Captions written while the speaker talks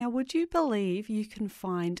would you believe you can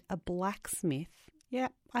find a blacksmith? Yeah,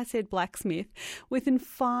 I said blacksmith, within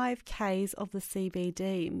 5 k's of the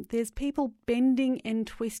CBD. There's people bending and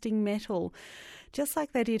twisting metal, just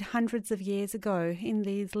like they did hundreds of years ago in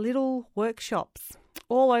these little workshops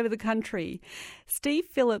all over the country. Steve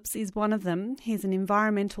Phillips is one of them. He's an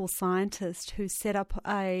environmental scientist who set up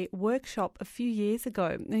a workshop a few years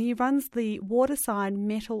ago. And he runs the Waterside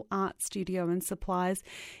Metal Art Studio and Supplies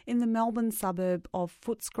in the Melbourne suburb of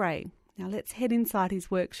Footscray. Now let's head inside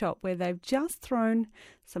his workshop where they've just thrown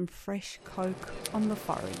some fresh coke on the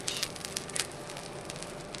forage.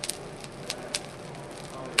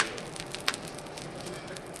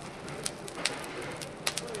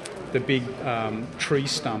 The big tree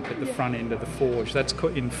stump at the front end of the forge, that's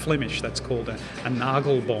in Flemish, that's called a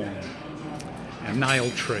nagelboom, a nail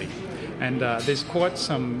tree. And there's quite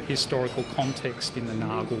some historical context in the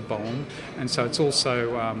nagelboom, and so it's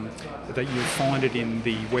also that you'll find it in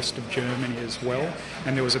the west of Germany as well.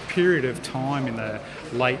 And there was a period of time in the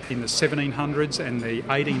 1700s and the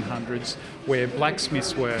 1800s where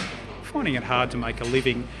blacksmiths were finding it hard to make a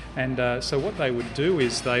living, and so what they would do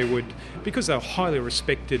is because they were highly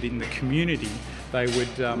respected in the community, they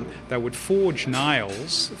would forge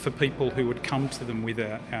nails for people who would come to them with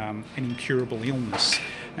an incurable illness,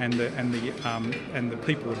 and the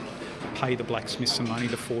people would pay the blacksmith some money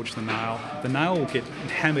to forge the nail. The nail will get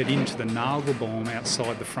hammered into the nagelboom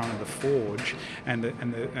outside the front of the forge, and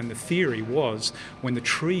the theory was when the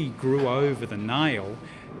tree grew over the nail,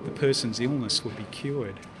 the person's illness would be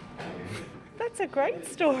cured. That's a great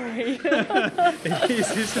story. It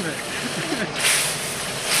is, isn't it?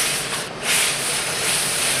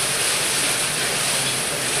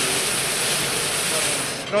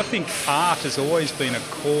 But I think art has always been a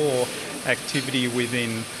core activity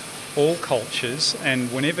within all cultures, and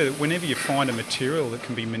whenever you find a material that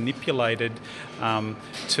can be manipulated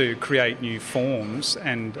to create new forms,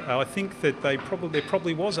 and I think that there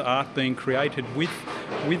probably was art being created with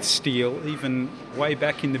steel even way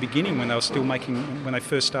back in the beginning when they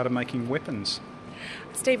first started making weapons.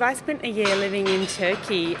 Steve, I spent a year living in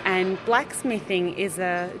Turkey, and blacksmithing is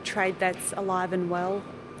a trade that's alive and well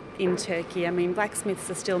in Turkey. I mean, blacksmiths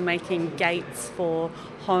are still making gates for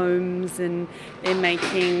homes, and they're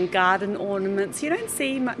making garden ornaments. You don't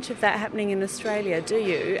see much of that happening in Australia, do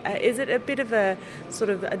you? Is it a bit of a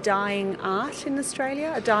sort of a dying art in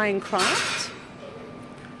Australia, a dying craft?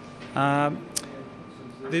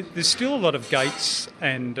 There's still a lot of gates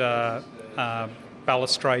and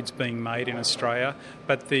balustrades being made in Australia,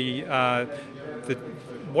 but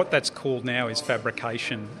what that's called now is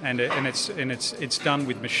fabrication, and it's done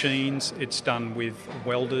with machines. It's done with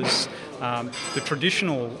welders. The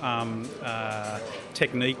traditional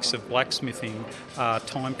techniques of blacksmithing are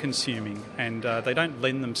time-consuming, and they don't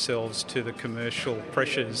lend themselves to the commercial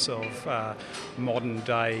pressures of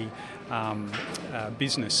modern-day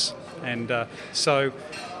business, and so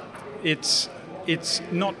it's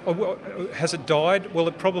not. Has it died? Well,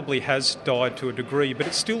 it probably has died to a degree, but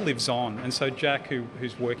it still lives on. And so Jack,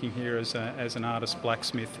 who's working here as an artist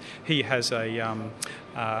blacksmith, he has a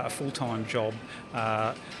full-time job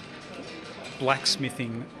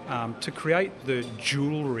blacksmithing to create the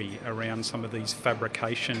jewellery around some of these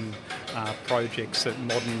fabrication projects that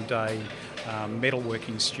modern-day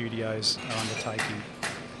metalworking studios are undertaking.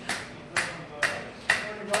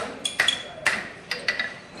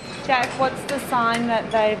 Jack, what's the sign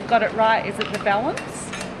that they've got it right? Is it the balance?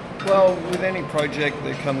 Well, with any project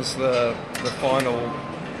there comes the final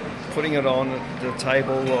putting it on the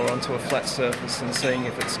table or onto a flat surface and seeing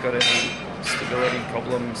if it's got any stability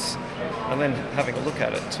problems, and then having a look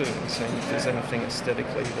at it too and seeing if there's anything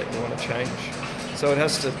aesthetically that you want to change. So it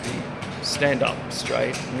has to stand up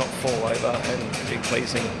straight, not fall over, and be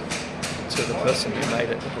pleasing to the person who made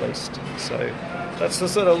it at least. So that's the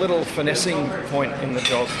sort of little finessing point in the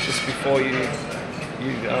job. Just before you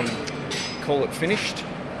call it finished,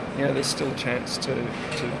 there's still a chance to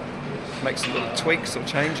make some little tweaks or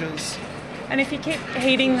changes. And if you keep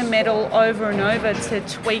heating the metal over and over to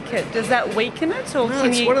tweak it, does that weaken it? Or no,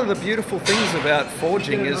 it's one of the beautiful things about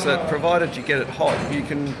forging is that provided you get it hot, you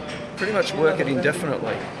can pretty much work it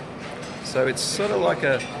indefinitely. So it's sort of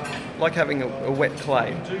like having a wet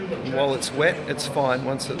clay. And while it's wet, it's fine.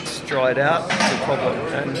 Once it's dried out, it's a problem.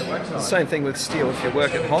 And the same thing with steel. If you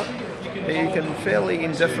work it hot, you can fairly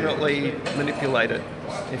indefinitely manipulate it.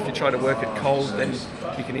 If you try to work it cold, then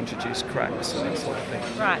you can introduce cracks and that sort of thing.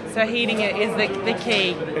 Right, so heating it is the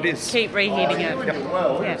key. It is. Keep reheating it. Yep.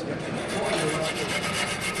 Yeah.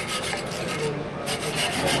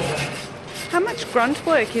 How much grunt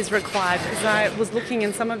work is required? Because I was looking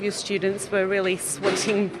and some of your students were really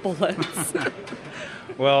sweating bullets.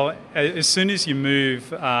 Well, as soon as you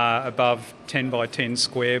move above 10 by 10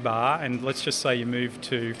 square bar, and let's just say you move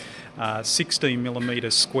to 16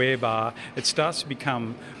 millimetre square bar, it starts to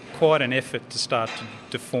become quite an effort to start to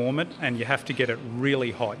deform it, and you have to get it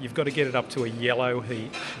really hot. You've got to get it up to a yellow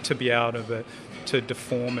heat to be able to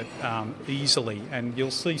deform it easily. And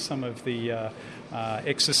you'll see some of the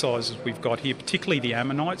exercises we've got here, particularly the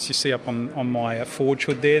ammonites. You see up on my forge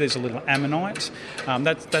hood there's a little ammonite.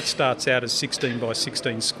 That starts out as 16 by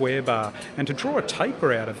 16 square bar. And to draw a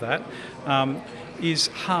taper out of that is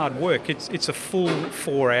hard work. It's a full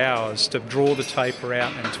 4 hours to draw the taper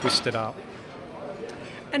out and twist it up.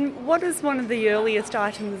 And what is one of the earliest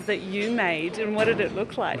items that you made, and what did it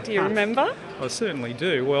look like? Do you remember? I certainly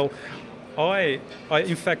do. Well, I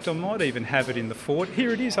in fact, I might even have it in the forge.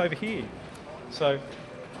 Here it is over here. So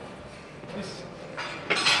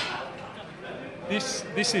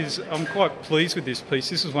this is, I'm quite pleased with this piece.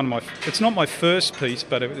 This is one of my, it's not my first piece,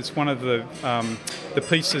 but it's one of the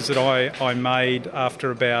pieces that I made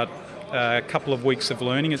after about a couple of weeks of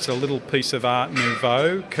learning. It's a little piece of Art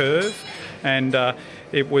Nouveau curve, and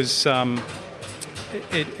it was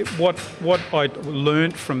what I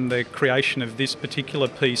learnt from the creation of this particular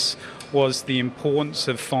piece was the importance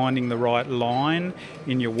of finding the right line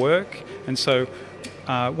in your work. And so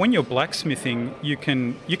when you're blacksmithing, you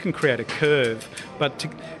can create a curve, but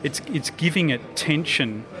it's giving it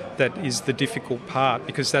tension that is the difficult part,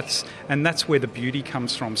 because that's where the beauty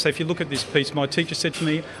comes from. So if you look at this piece, my teacher said to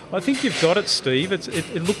me, "I think you've got it, Steve.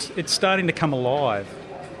 It's starting to come alive."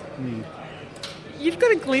 You've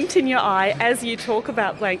got a glint in your eye as you talk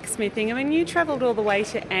about blacksmithing. I mean, you travelled all the way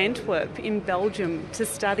to Antwerp in Belgium to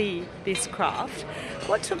study this craft.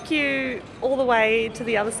 What took you all the way to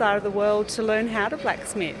the other side of the world to learn how to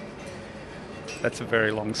blacksmith? That's a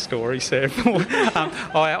very long story, Serpil.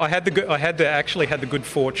 I actually had the good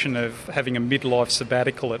fortune of having a midlife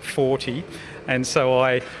sabbatical at 40, and so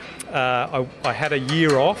I had a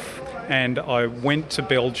year off. And I went to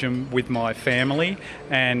Belgium with my family,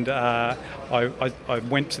 and I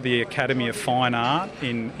went to the Academy of Fine Art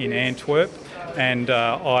in Antwerp, and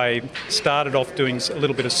I started off doing a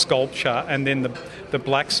little bit of sculpture, and then the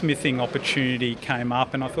blacksmithing opportunity came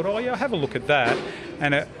up, and I thought, oh yeah, I'll have a look at that.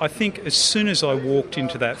 And I think as soon as I walked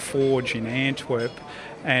into that forge in Antwerp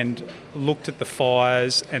and looked at the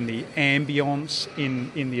fires and the ambience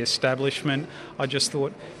in the establishment, I just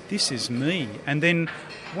thought, this is me. And then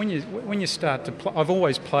when you start to I've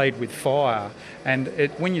always played with fire, and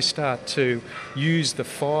when you start to use the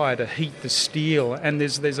fire to heat the steel, and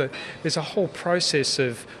there's a whole process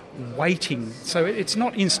of waiting, so it's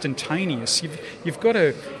not instantaneous. You've got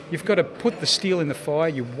to put the steel in the fire.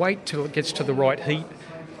 You wait till it gets to the right heat,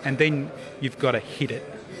 and then you've got to hit it.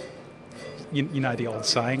 You know the old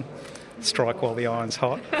saying, strike while the iron's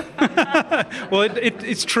hot. Well,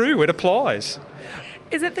 it's true. It applies.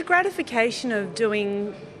 Is it the gratification of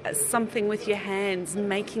doing something with your hands,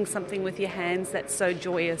 making something with your hands, that's so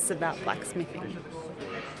joyous about blacksmithing?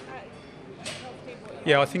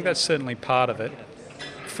 Yeah, I think that's certainly part of it.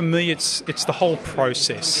 For me, it's the whole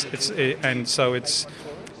process. It's the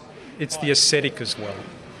aesthetic as well.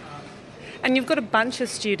 And you've got a bunch of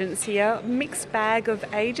students here, mixed bag of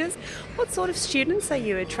ages. What sort of students are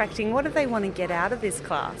you attracting? What do they want to get out of this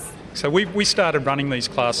class? So we started running these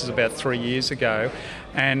classes about 3 years ago,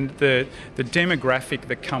 and the demographic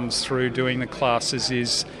that comes through doing the classes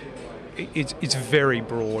is it's very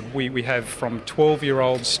broad. We have from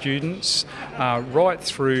 12-year-old students right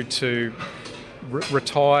through to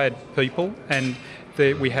retired people, and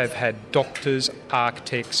we have had doctors,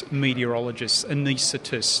 architects, meteorologists,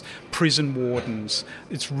 anaesthetists, prison wardens.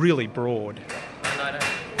 It's really broad.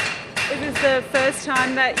 Is this the first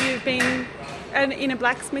time that you've been in a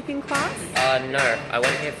blacksmithing class? No, I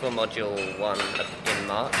went here for Module 1 in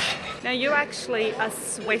March. Now, you actually are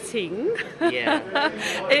sweating. Yeah.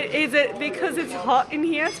 Is it because it's hot in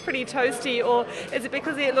here, it's pretty toasty, or is it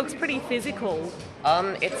because it looks pretty physical?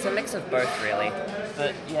 It's a mix of both, really.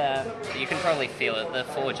 But yeah, you can probably feel it. The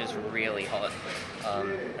forge is really hot.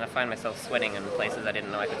 And I find myself sweating in places I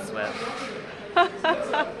didn't know I could sweat.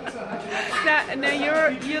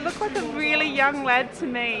 Now you look like a really young lad to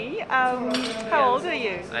me. How old are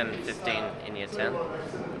you? I'm 15 in year 10.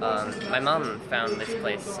 My mum found this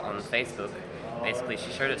place on Facebook. Basically,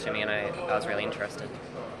 she showed it to me, and I was really interested.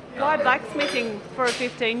 Why blacksmithing for a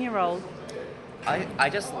 15-year-old? I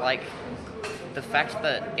just like the fact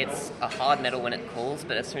that it's a hard metal when it cools,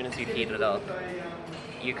 but as soon as you heat it up,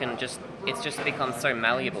 it's just become so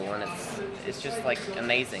malleable, and it's just like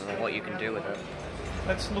amazing what you can do with it.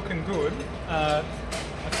 That's looking good. I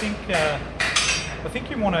think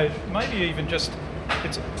you want to maybe even just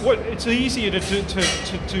It's easier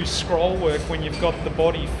to do scroll work when you've got the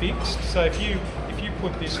body fixed. So if you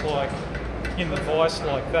put this like in the vise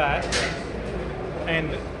like that,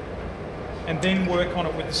 and then work on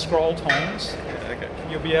it with the scroll tongs,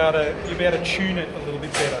 you'll be able to tune it a little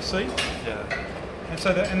bit better. See? Yeah. And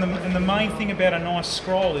so the main thing about a nice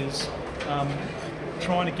scroll is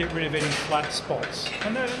trying to get rid of any flat spots.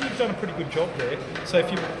 And you've done a pretty good job there. So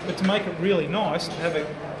but to make it really nice,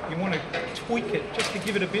 you want to tweak it just to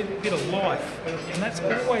give it a bit of life. And that's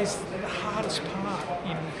always the hardest part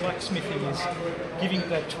in blacksmithing, is giving it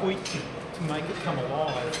that tweak to make it come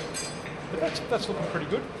alive. But that's looking pretty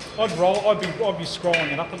good. I'd be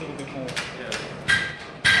scrolling it up a little bit more.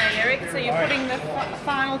 Hey Eric, so you're putting the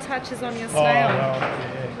final touches on your snail.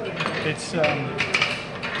 Yeah.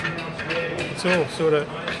 It's all sort of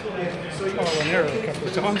trial and error a couple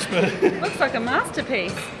of times, but Looks like a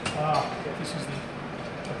masterpiece. this is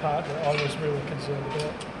the part that I was really concerned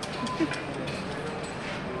about.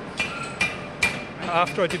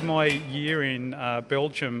 After I did my year in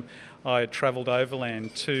Belgium, I travelled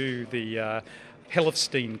overland to the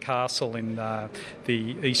Helfstein Castle in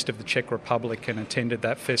the east of the Czech Republic and attended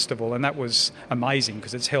that festival, and that was amazing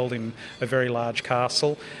because it's held in a very large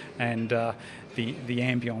castle, and the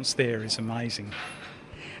ambience there is amazing.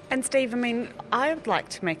 And Steve, I mean, I would like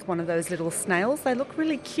to make one of those little snails. They look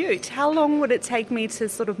really cute. How long would it take me to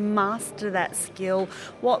sort of master that skill?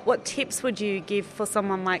 What tips would you give for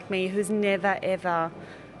someone like me who's never ever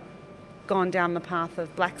gone down the path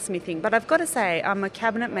of blacksmithing? But I've got to say, I'm a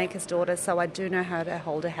cabinet maker's daughter, so I do know how to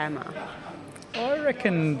hold a hammer. I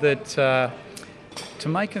reckon that to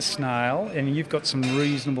make a snail, and you've got some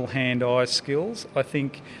reasonable hand-eye skills, I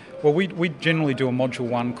think. Well, we generally do a Module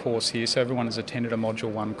 1 course here, so everyone has attended a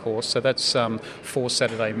Module 1 course, so that's 4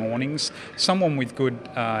 Saturday mornings. Someone with good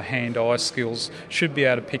hand-eye skills should be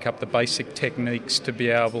able to pick up the basic techniques to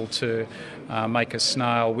be able to make a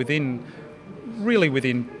snail within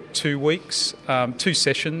 2 weeks, 2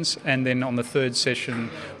 sessions, and then on the third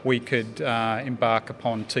session we could embark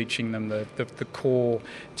upon teaching them the core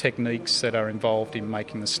techniques that are involved in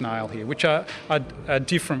making the snail here, which are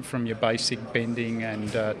different from your basic bending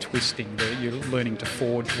and twisting. You're learning to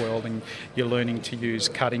forge welding, you're learning to use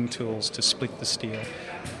cutting tools to split the steel.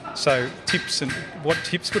 So what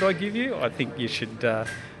tips would I give you? I think you should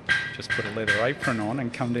just put a leather apron on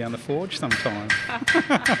and come down the forge sometime.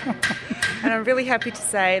 And I'm really happy to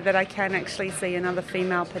say that I can actually see another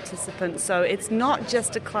female participant, so it's not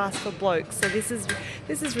just a class for blokes. So this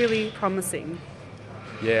is really promising.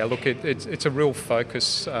 Yeah, look, it's a real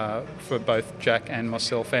focus for both Jack and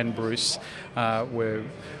myself and Bruce. We're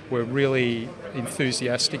really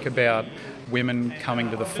enthusiastic about women coming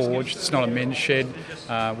to the forge. It's not a men's shed.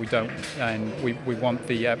 We want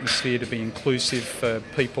the atmosphere to be inclusive for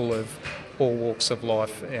people of all walks of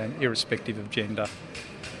life, and irrespective of gender.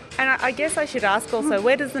 And I guess I should ask also,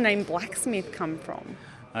 where does the name blacksmith come from?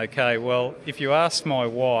 Okay, well, if you ask my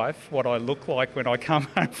wife what I look like when I come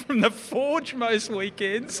home from the forge most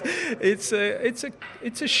weekends, it's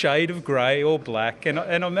a shade of grey or black. And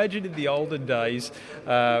I imagine in the older days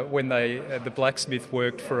when the blacksmith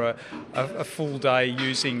worked for a full day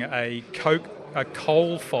using a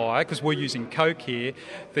coal fire, because we're using coke here,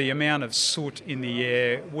 the amount of soot in the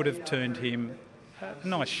air would have turned him a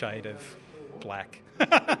nice shade of black.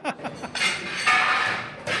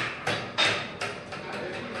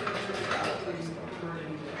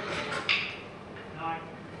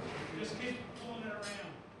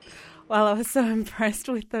 Well, I was so impressed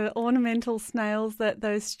with the ornamental snails that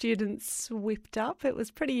those students whipped up. It was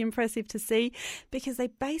pretty impressive to see, because they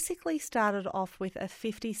basically started off with a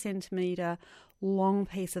 50 centimetre long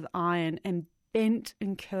piece of iron and bent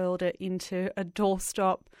and curled it into a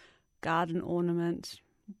doorstop, garden ornament,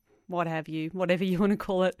 what have you, whatever you want to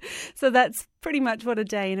call it. So that's pretty much what a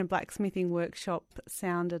day in a blacksmithing workshop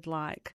sounded like.